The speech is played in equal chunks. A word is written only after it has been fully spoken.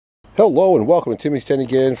Hello and welcome to Timmy's 10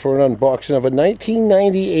 again for an unboxing of a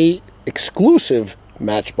 1998 exclusive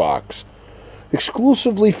Matchbox.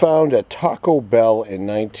 Exclusively found at Taco Bell in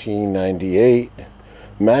 1998.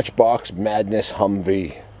 Matchbox Madness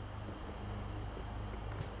Humvee.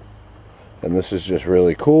 And this is just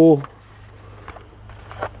really cool.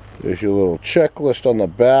 There's your little checklist on the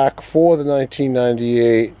back for the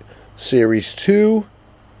 1998 Series 2.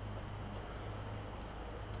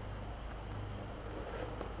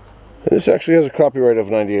 And this actually has a copyright of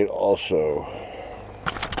 98 also.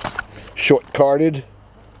 Short carded.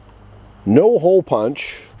 No hole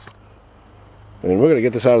punch. And we're going to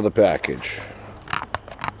get this out of the package.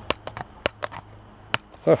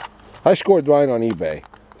 Huh. I scored mine on eBay.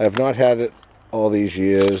 I have not had it all these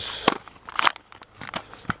years.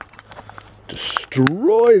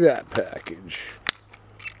 Destroy that package.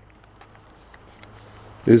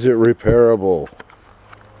 Is it repairable?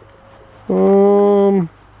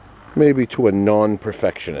 Maybe to a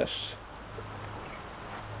non-perfectionist.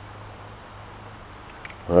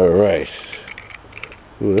 Alright.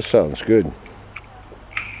 Ooh, this sounds good.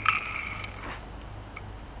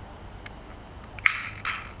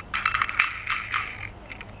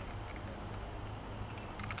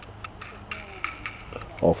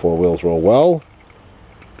 All four wheels roll well.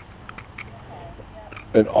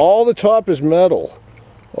 And all the top is metal.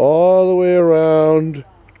 All the way around.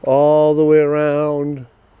 All the way around.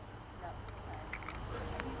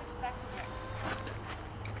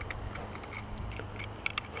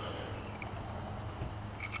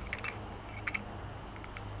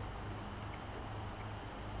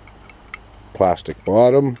 Plastic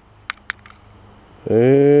bottom.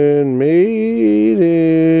 And made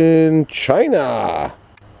in China.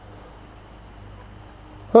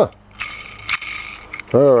 Huh.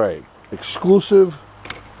 Alright. Exclusive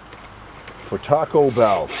for Taco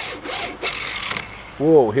Bell.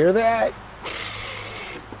 Whoa, hear that?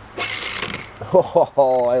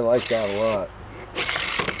 Oh, I like that a lot.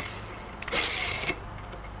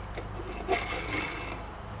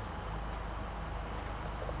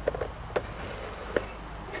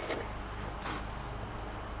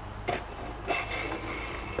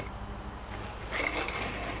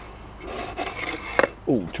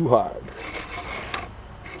 Ooh, too hard.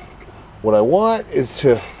 What I want is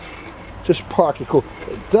to just park it cool.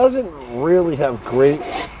 It doesn't really have great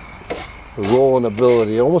rolling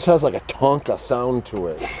ability. It almost has like a Tonka sound to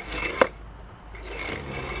it.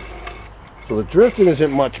 So the drifting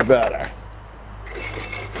isn't much better.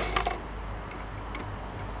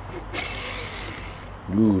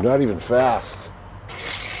 Ooh, not even fast.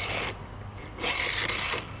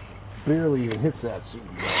 Barely even hits that super.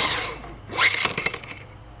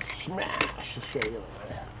 Smash! I'll show you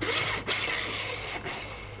that.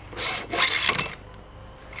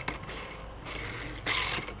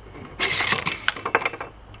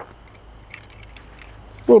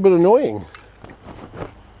 A little bit annoying.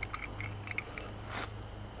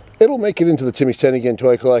 It'll make it into the Timmy's 10 Again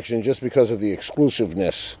toy collection just because of the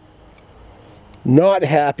exclusiveness. Not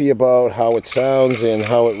happy about how it sounds and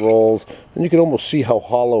how it rolls. And you can almost see how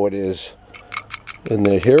hollow it is in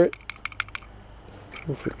there. Hear it?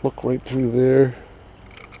 If it look right through there.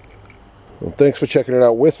 Well, thanks for checking it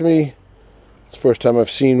out with me. It's the first time I've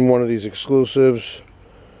seen one of these exclusives.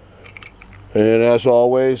 And as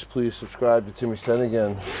always, please subscribe to Timmy's 10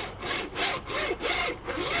 Again.